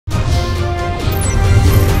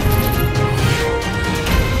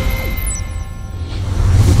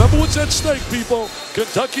what's at stake, people.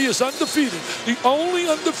 Kentucky is undefeated, the only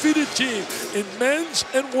undefeated team in men's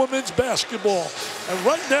and women's basketball. And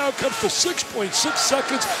right now comes to 6.6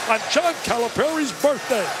 seconds on John Calipari's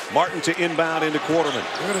birthday. Martin to inbound into Quarterman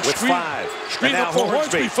with 5. Screen and now up for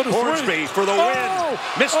Hornsby for the Hornsby for the win.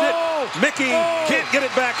 Missed it. Mickey can't get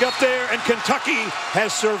it back up there, and Kentucky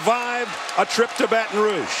has survived a trip to Baton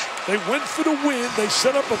Rouge. They went for the win. They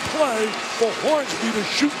set up a play for Hornsby to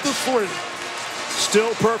shoot the 3.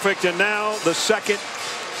 Still perfect, and now the second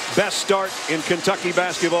best start in Kentucky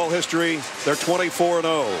basketball history. They're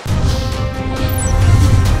 24-0.